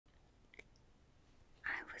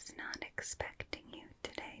was not expecting you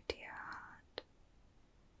today, dear heart.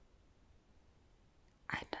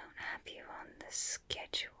 I don't have you on the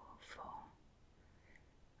schedule for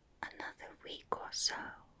another week or so.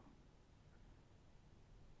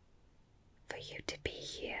 For you to be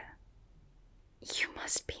here, you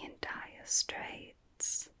must be in dire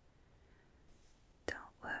straits. Don't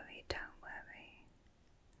worry, don't worry.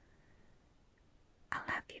 I'll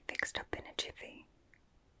have you fixed up in a jiffy.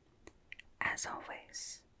 As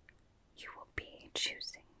always, you will be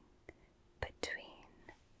choosing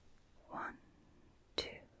between 1, 2,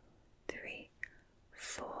 3,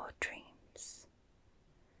 4 dreams,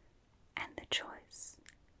 and the choice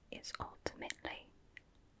is ultimately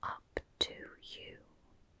up to you.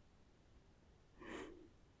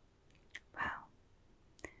 Well,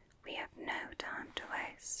 we have no time to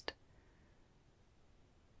waste.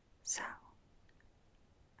 So,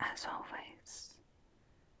 as always,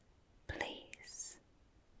 please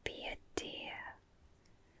be a dear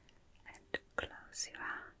and close your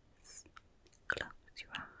eyes, close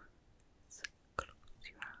your eyes, close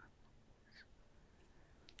your eyes.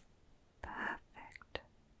 Perfect,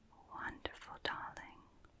 wonderful darling.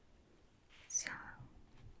 So,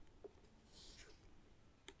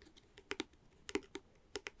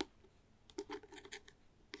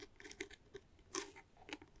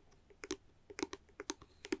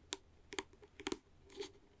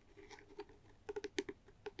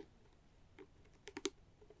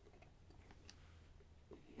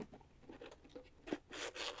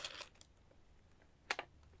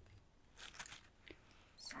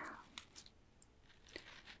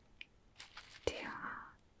 dear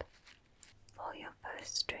heart, for your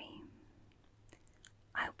first dream,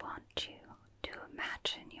 I want you to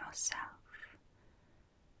imagine yourself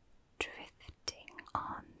drifting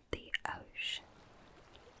on the ocean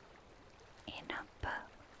in a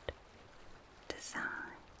boat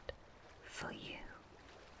designed for you.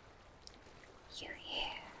 You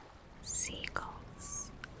hear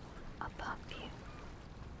seagulls above you.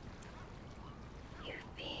 You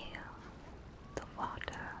feel the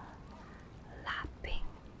water lapping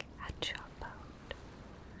at your boat,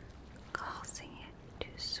 causing it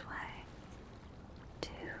to sway to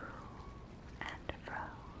and fro,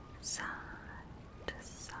 side to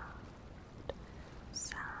side,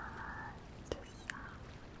 side to side,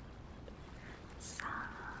 side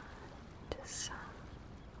to side,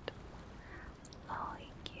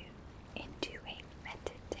 lulling you into a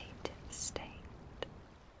meditative state.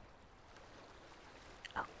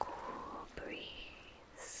 A cool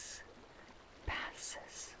breeze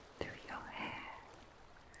passes through your hair.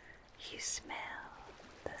 You smell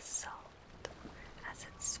the salt as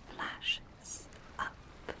it splashes up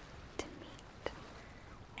to meet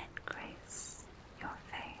and grace your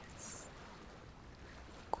face.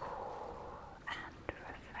 Cool and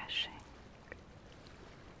refreshing.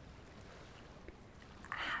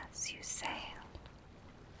 As you sail,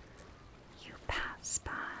 you pass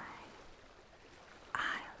by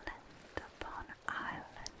island upon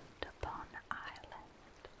island upon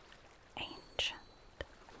island, ancient.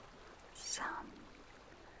 Some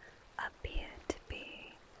appear to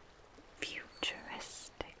be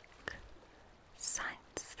futuristic,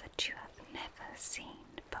 sights that you have never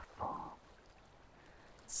seen before.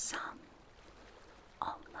 Some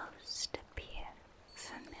almost appear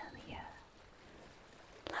familiar,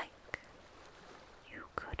 like you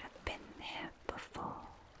could have been there before.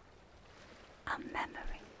 A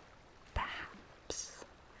memory, perhaps,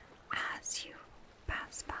 as you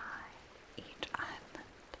pass by each island.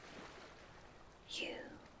 You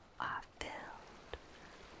are filled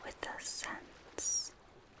with a sense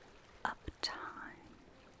of time.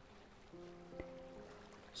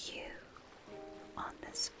 You, on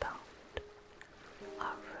this boat,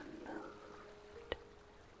 are removed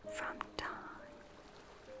from time,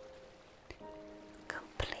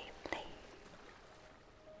 completely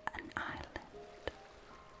an island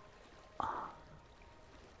of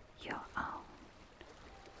your own.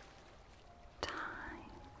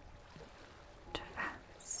 Time to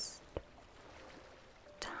rest,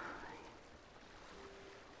 time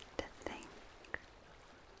to think,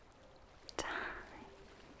 time,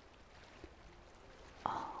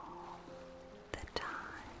 all the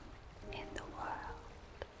time in the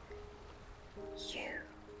world. You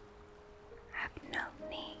have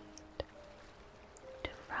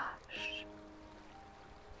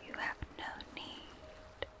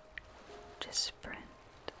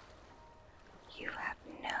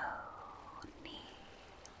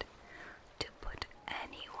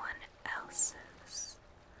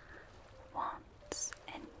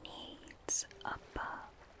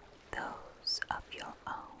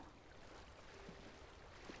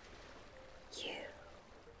You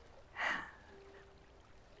have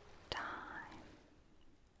time.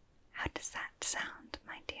 How does that sound,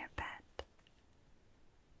 my dear pet?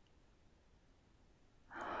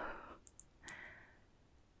 Oh,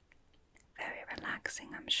 very relaxing,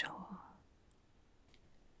 I'm sure.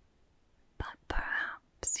 But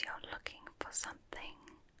perhaps you're looking for something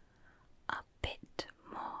a bit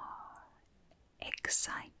more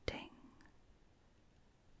exciting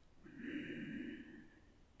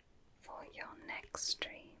for your next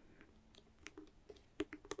dream.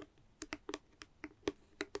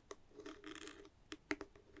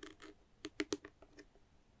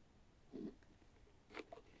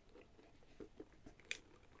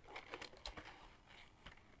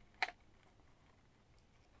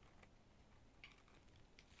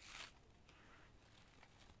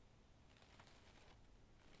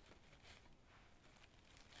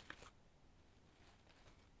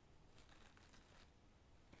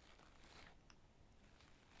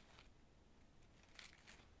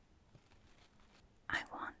 I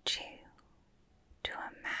want you to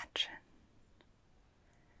imagine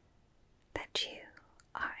that you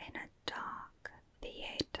are in a dark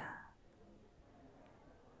theater.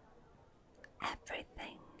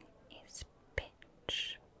 Everything is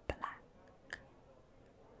pitch black.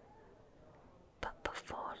 But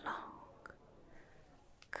before long,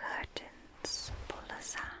 curtains pull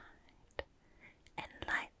aside and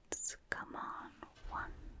lights come on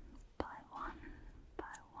one by one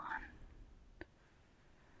by one.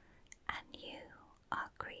 And you are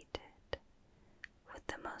greeted with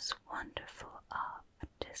the most wonderful of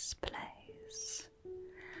displays.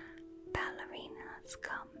 Ballerinas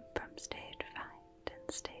come from stage right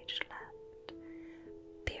and stage left,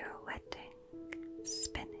 pirouetting,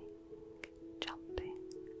 spinning, jumping,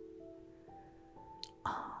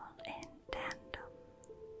 all in tandem.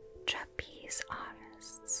 Trapeze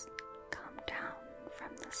artists come down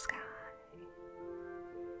from the sky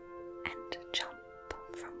and jump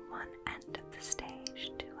from one end of the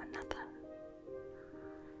stage to another.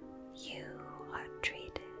 You are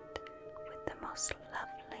treated with the most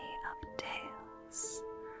lovely of tales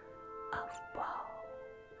of woe,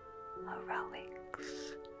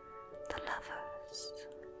 heroics, the lovers,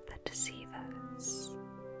 the deceivers.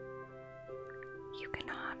 You can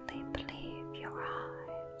hardly believe your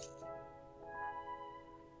eyes.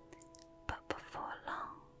 But before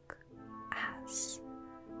long, as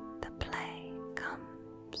the play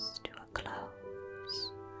comes to a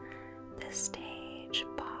close, the stage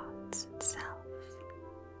parts itself.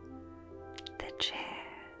 The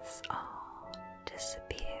chairs all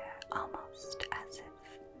disappear almost as if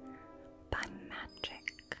by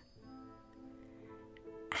magic,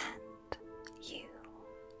 and you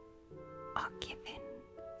are given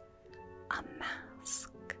a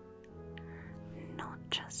mask. Not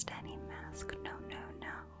just any mask, no, no, no.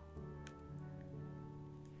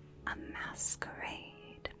 A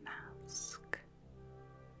masquerade mask.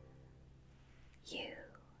 You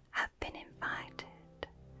have been invited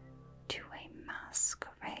to a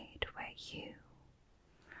masquerade where you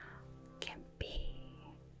can be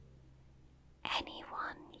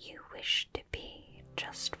anyone you wish to be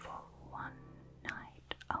just for one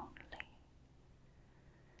night only.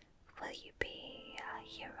 Will you be a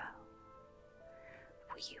hero?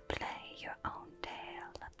 Will you play your own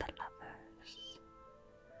tale of the lovers?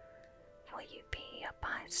 Will you be a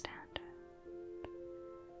bystander?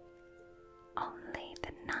 Only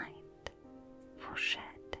the night will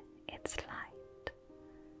shed its light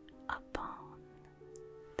upon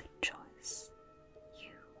the choice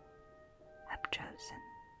you have chosen.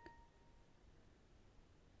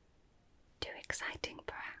 Too exciting,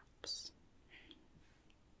 perhaps?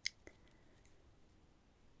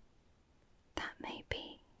 That may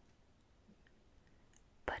be,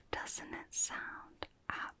 but doesn't it sound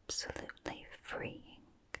absolutely freeing?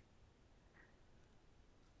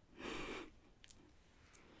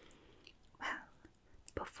 Well,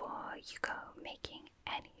 before you go making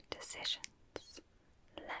any decisions,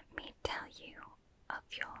 let me tell you of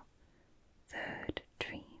your third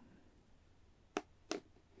dream.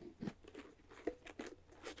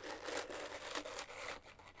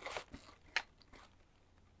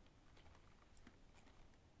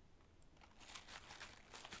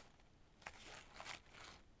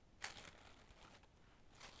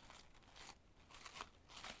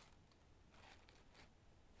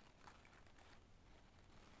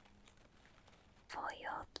 For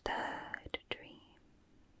your third dream,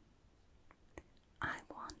 I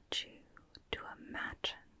want you to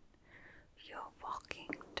imagine you're walking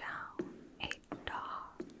down a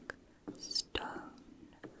dark stone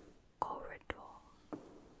corridor.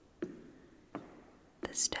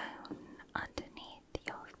 The stone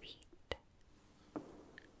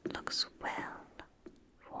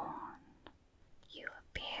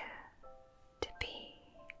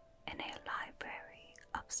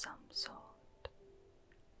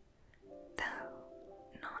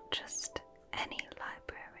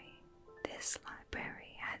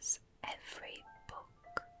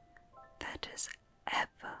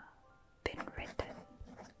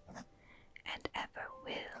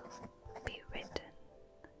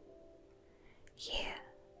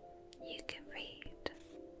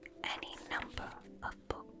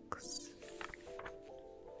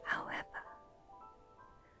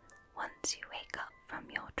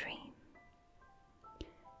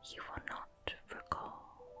you will not recall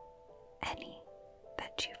any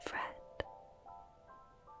that you've read.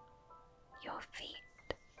 Your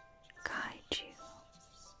feet guide you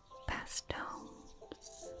past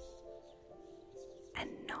tomes and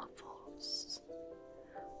novels,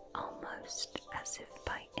 almost as if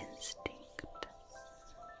by instinct,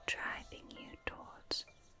 driving you towards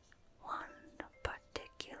one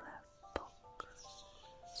particular book.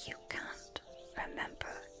 You can't remember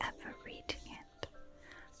ever reading it,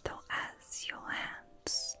 though as your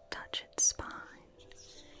hands touch its spine,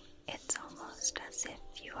 it's almost as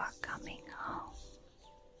if you are coming home.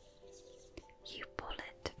 You pull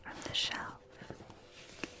it from the shelf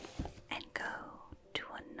and go to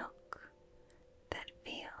a nook that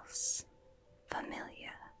feels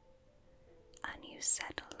familiar, and you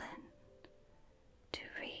settle in to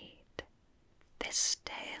read. This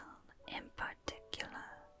tale in particular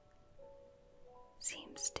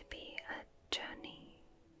seems to be a journey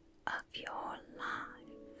of your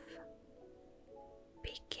life,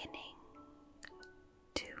 beginning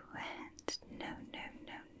to end.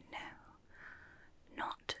 No,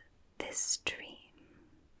 not this dream.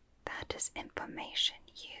 That is information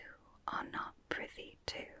you are not privy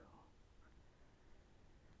to.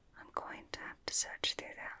 I'm going to have to search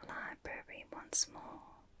through that library once more.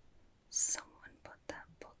 Someone put that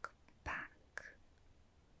book back.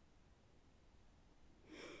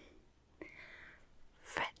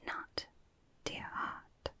 Fret not, dear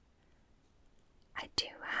heart. I do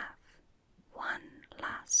have one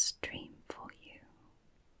last dream for you.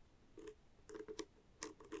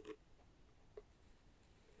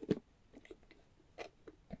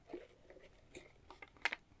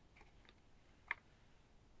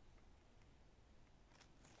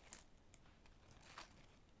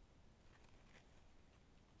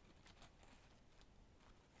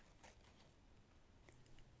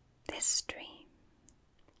 This dream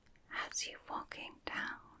has you walking down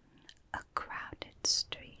a crowded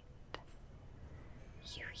street.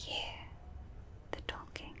 You hear the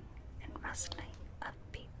talking and rustling of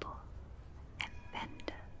people and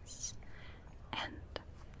vendors, and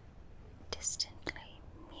distantly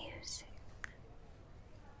music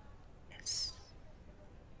is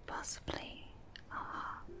possibly a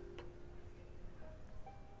harp.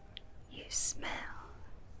 You smell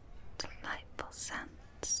delightful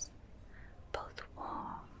scents, both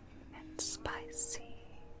warm and spicy,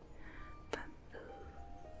 from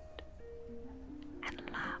food and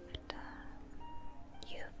laughter.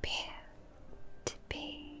 You appear to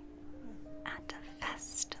be at a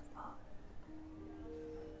festival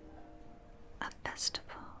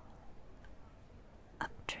of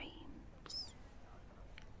dreams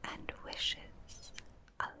and wishes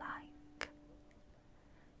alike.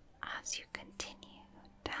 As you continue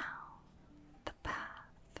down the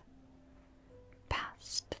path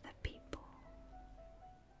past the people,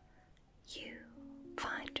 you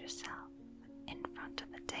find yourself in front of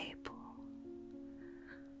a table,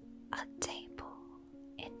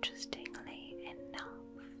 interestingly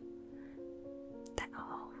enough, that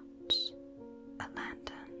holds a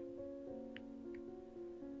lantern.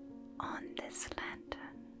 On this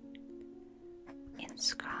lantern,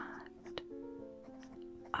 inscribed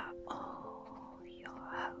are all your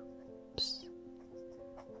hopes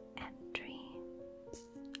and dreams,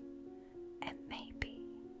 and maybe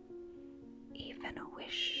even a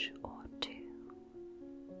wish or two.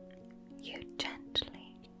 You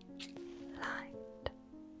gently light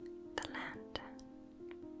the lantern.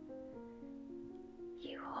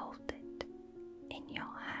 You hold it in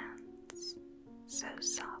your hands so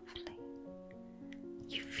softly.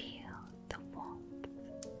 You feel the warmth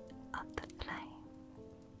of the flame,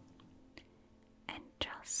 and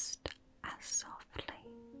just as softly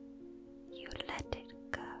you let it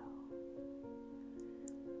go.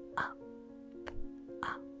 Up,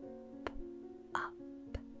 up, up,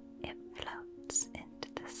 it floats into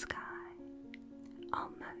the sky,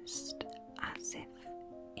 almost as if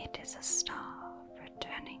it is a star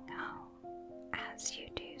returning home. As you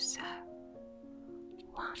do so,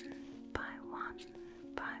 one by one,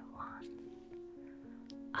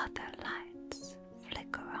 other lights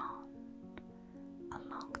flicker on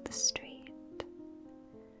along the street,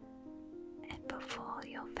 and before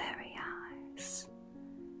your very eyes,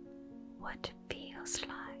 what feels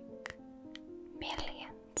like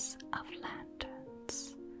millions of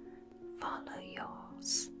lanterns follow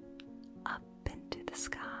yours up into the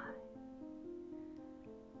sky.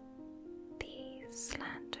 These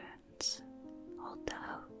lanterns hold the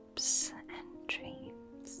hopes and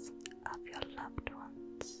dreams of your loved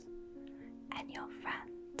ones and your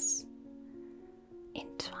friends,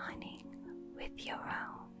 entwining with your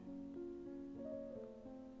own.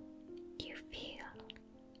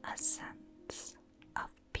 a sense of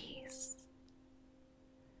peace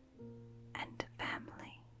and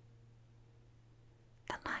family,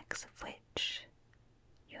 the likes of which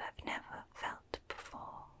you have never felt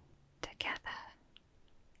before. Together,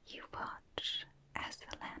 you watch as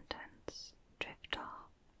the lanterns drift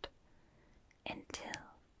off until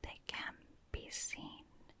they can be seen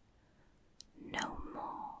no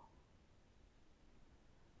more.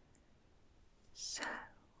 So,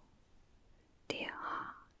 dear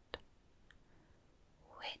heart,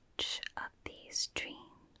 which of these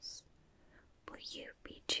dreams will you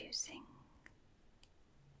be choosing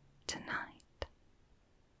tonight?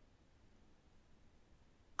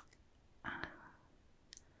 Ah,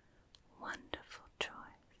 wonderful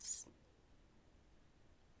choice.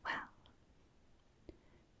 Well,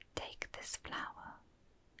 take this flower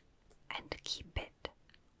and keep it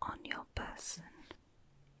on your person.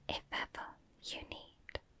 If ever you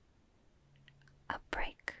need a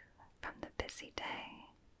break from the busy day,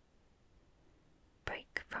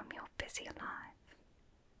 break from your busy life,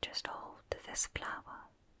 just hold this flower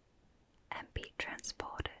and be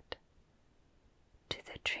transported to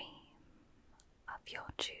the dream of your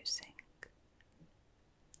choosing.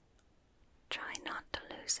 Try not to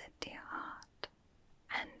lose it, dear heart,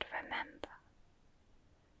 and remember,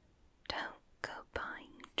 don't go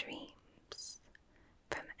buying dreams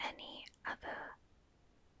from any other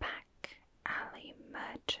back alley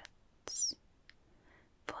merchants,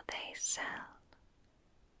 for they sell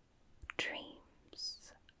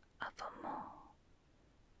dreams of a more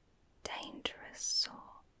dangerous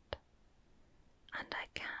sort, and I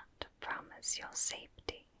can't promise your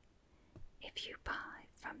safety if you buy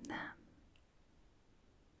from them.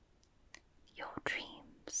 Your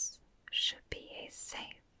dreams should be a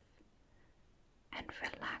safe and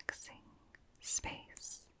relaxing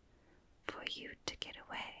space for you to get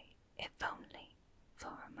away, if only for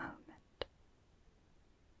a moment.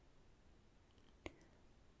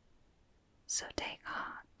 So take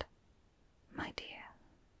heart, my dear,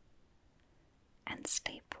 and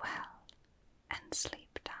sleep well and sleep